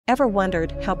Ever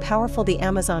wondered how powerful the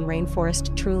Amazon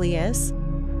rainforest truly is?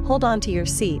 Hold on to your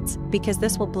seats, because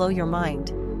this will blow your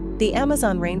mind. The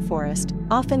Amazon rainforest,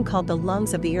 often called the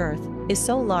lungs of the earth, is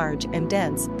so large and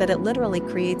dense that it literally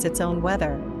creates its own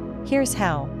weather. Here's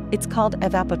how. It's called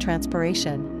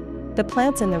evapotranspiration. The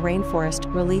plants in the rainforest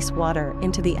release water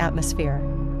into the atmosphere.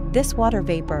 This water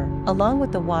vapor, along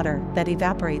with the water that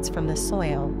evaporates from the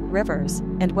soil, rivers,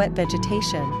 and wet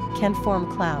vegetation, can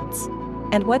form clouds.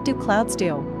 And what do clouds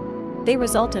do? They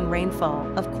result in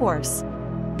rainfall, of course.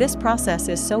 This process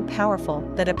is so powerful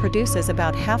that it produces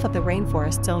about half of the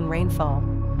rainforest's own rainfall.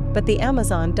 But the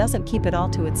Amazon doesn't keep it all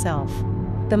to itself.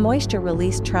 The moisture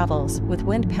released travels with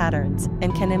wind patterns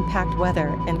and can impact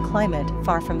weather and climate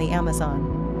far from the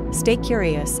Amazon. Stay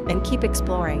curious and keep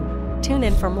exploring. Tune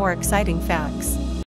in for more exciting facts.